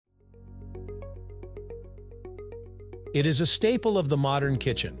It is a staple of the modern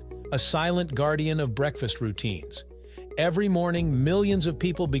kitchen, a silent guardian of breakfast routines. Every morning, millions of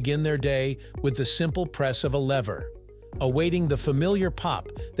people begin their day with the simple press of a lever, awaiting the familiar pop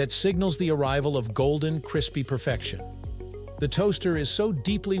that signals the arrival of golden, crispy perfection. The toaster is so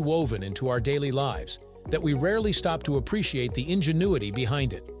deeply woven into our daily lives that we rarely stop to appreciate the ingenuity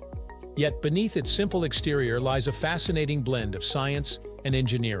behind it. Yet beneath its simple exterior lies a fascinating blend of science and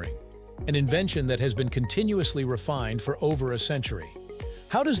engineering, an invention that has been continuously refined for over a century.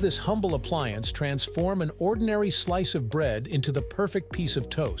 How does this humble appliance transform an ordinary slice of bread into the perfect piece of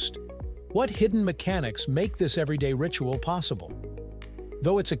toast? What hidden mechanics make this everyday ritual possible?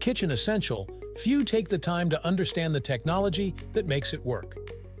 Though it's a kitchen essential, few take the time to understand the technology that makes it work.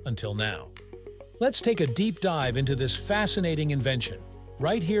 Until now. Let's take a deep dive into this fascinating invention,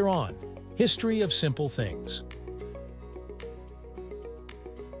 right here on History of Simple Things.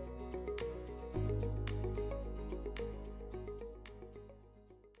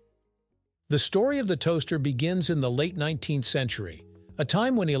 The story of the toaster begins in the late 19th century, a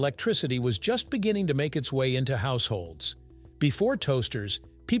time when electricity was just beginning to make its way into households. Before toasters,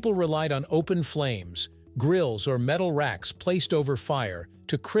 people relied on open flames, grills, or metal racks placed over fire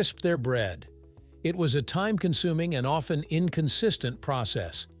to crisp their bread. It was a time-consuming and often inconsistent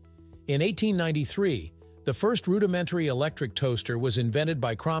process. In 1893, the first rudimentary electric toaster was invented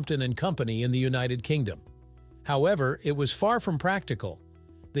by Crompton and Company in the United Kingdom. However, it was far from practical.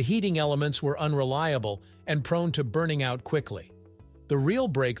 The heating elements were unreliable and prone to burning out quickly. The real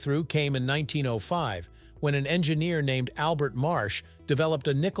breakthrough came in 1905 when an engineer named Albert Marsh developed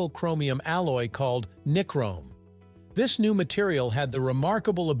a nickel-chromium alloy called nichrome. This new material had the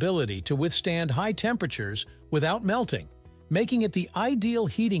remarkable ability to withstand high temperatures without melting, making it the ideal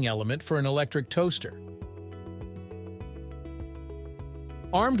heating element for an electric toaster.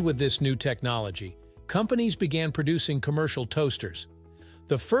 Armed with this new technology, companies began producing commercial toasters.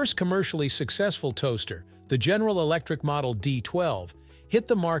 The first commercially successful toaster, the General Electric Model D12, hit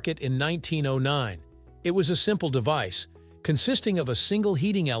the market in 1909. It was a simple device, consisting of a single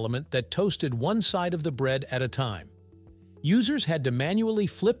heating element that toasted one side of the bread at a time. Users had to manually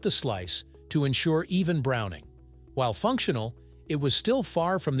flip the slice to ensure even browning. While functional, it was still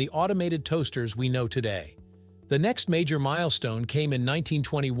far from the automated toasters we know today. The next major milestone came in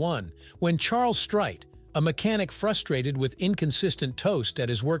 1921 when Charles Strite, a mechanic frustrated with inconsistent toast at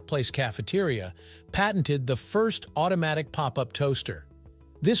his workplace cafeteria, patented the first automatic pop-up toaster.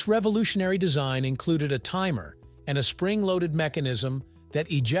 This revolutionary design included a timer and a spring-loaded mechanism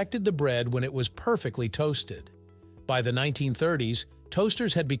that ejected the bread when it was perfectly toasted. By the 1930s,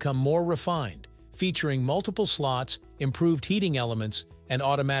 toasters had become more refined, featuring multiple slots, improved heating elements, and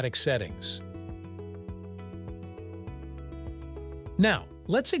automatic settings. Now,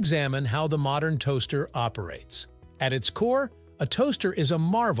 let's examine how the modern toaster operates. At its core, a toaster is a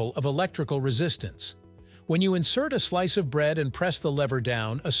marvel of electrical resistance. When you insert a slice of bread and press the lever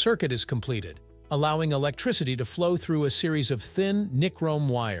down, a circuit is completed, allowing electricity to flow through a series of thin nichrome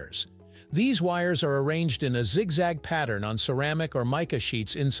wires. These wires are arranged in a zigzag pattern on ceramic or mica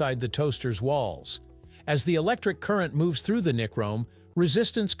sheets inside the toaster's walls. As the electric current moves through the nichrome,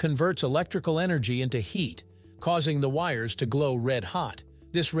 resistance converts electrical energy into heat, causing the wires to glow red hot.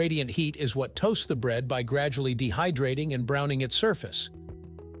 This radiant heat is what toasts the bread by gradually dehydrating and browning its surface.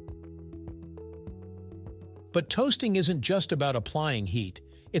 But toasting isn't just about applying heat.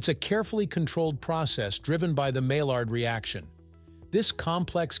 It's a carefully controlled process driven by the Maillard reaction. This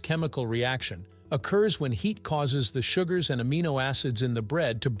complex chemical reaction occurs when heat causes the sugars and amino acids in the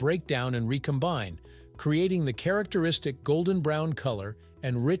bread to break down and recombine, creating the characteristic golden brown color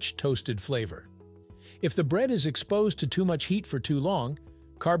and rich toasted flavor. If the bread is exposed to too much heat for too long,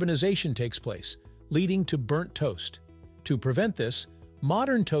 carbonization takes place, leading to burnt toast. To prevent this,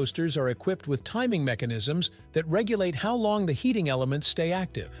 modern toasters are equipped with timing mechanisms that regulate how long the heating elements stay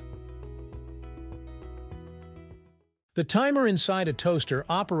active. The timer inside a toaster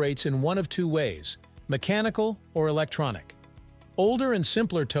operates in one of two ways: mechanical or electronic. Older and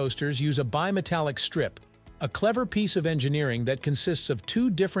simpler toasters use a bimetallic strip, a clever piece of engineering that consists of two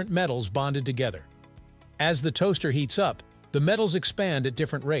different metals bonded together. As the toaster heats up, the metals expand at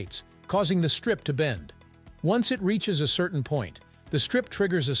different rates, causing the strip to bend. Once it reaches a certain point, the strip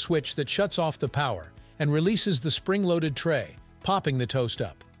triggers a switch that shuts off the power and releases the spring-loaded tray, popping the toast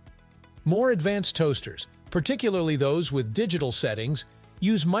up. More advanced toasters, particularly those with digital settings,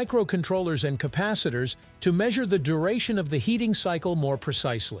 use microcontrollers and capacitors to measure the duration of the heating cycle more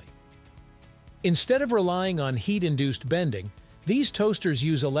precisely. Instead of relying on heat-induced bending, these toasters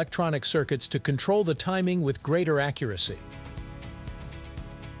use electronic circuits to control the timing with greater accuracy.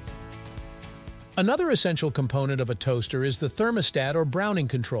 Another essential component of a toaster is the thermostat or browning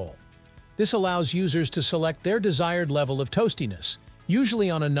control. This allows users to select their desired level of toastiness, usually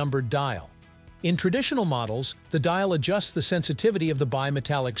on a numbered dial. In traditional models, the dial adjusts the sensitivity of the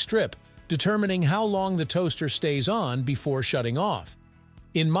bimetallic strip, determining how long the toaster stays on before shutting off.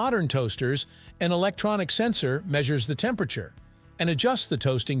 In modern toasters, an electronic sensor measures the temperature and adjusts the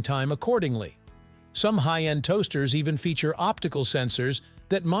toasting time accordingly. Some high-end toasters even feature optical sensors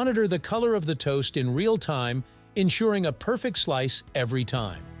that monitor the color of the toast in real time, ensuring a perfect slice every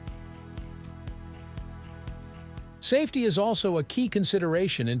time. Safety is also a key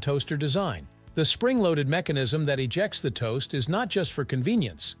consideration in toaster design. The spring-loaded mechanism that ejects the toast is not just for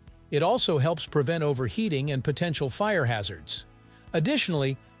convenience. It also helps prevent overheating and potential fire hazards.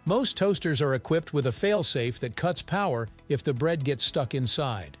 Additionally, most toasters are equipped with a fail-safe that cuts power if the bread gets stuck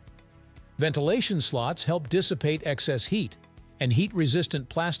inside. Ventilation slots help dissipate excess heat, and heat-resistant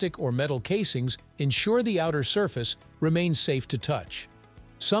plastic or metal casings ensure the outer surface remains safe to touch.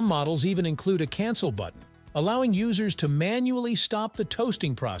 Some models even include a cancel button, allowing users to manually stop the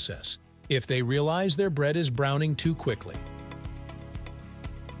toasting process if they realize their bread is browning too quickly.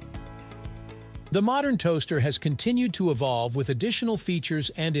 The modern toaster has continued to evolve with additional features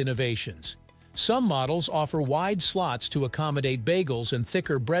and innovations. Some models offer wide slots to accommodate bagels and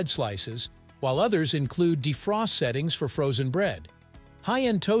thicker bread slices, while others include defrost settings for frozen bread.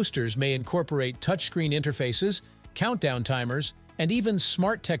 High-end toasters may incorporate touchscreen interfaces, countdown timers, and even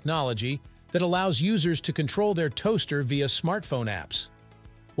smart technology that allows users to control their toaster via smartphone apps.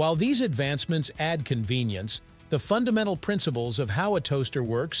 While these advancements add convenience, the fundamental principles of how a toaster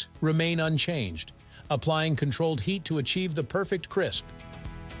works remain unchanged, applying controlled heat to achieve the perfect crisp.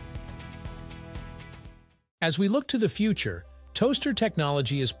 As we look to the future, toaster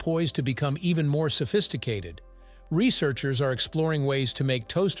technology is poised to become even more sophisticated. Researchers are exploring ways to make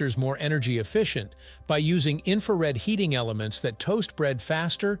toasters more energy efficient by using infrared heating elements that toast bread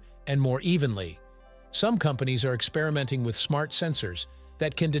faster and more evenly. Some companies are experimenting with smart sensors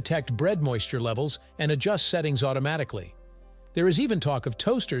that can detect bread moisture levels and adjust settings automatically. There is even talk of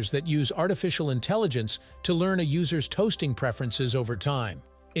toasters that use artificial intelligence to learn a user's toasting preferences over time,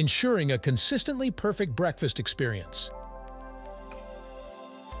 ensuring a consistently perfect breakfast experience.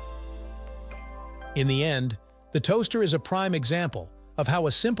 In the end, the toaster is a prime example of how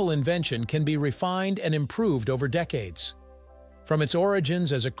a simple invention can be refined and improved over decades. From its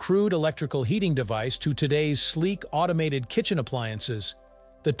origins as a crude electrical heating device to today's sleek, automated kitchen appliances,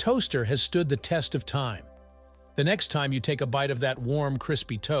 the toaster has stood the test of time. The next time you take a bite of that warm,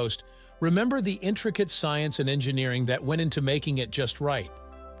 crispy toast, remember the intricate science and engineering that went into making it just right.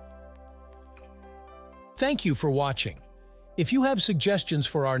 Thank you for watching. If you have suggestions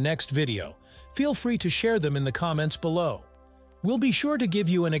for our next video, feel free to share them in the comments below. We'll be sure to give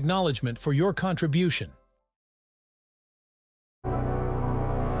you an acknowledgement for your contribution.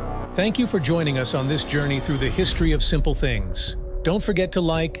 Thank you for joining us on this journey through the history of simple things. Don't forget to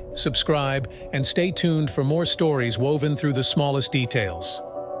like, subscribe, and stay tuned for more stories woven through the smallest details.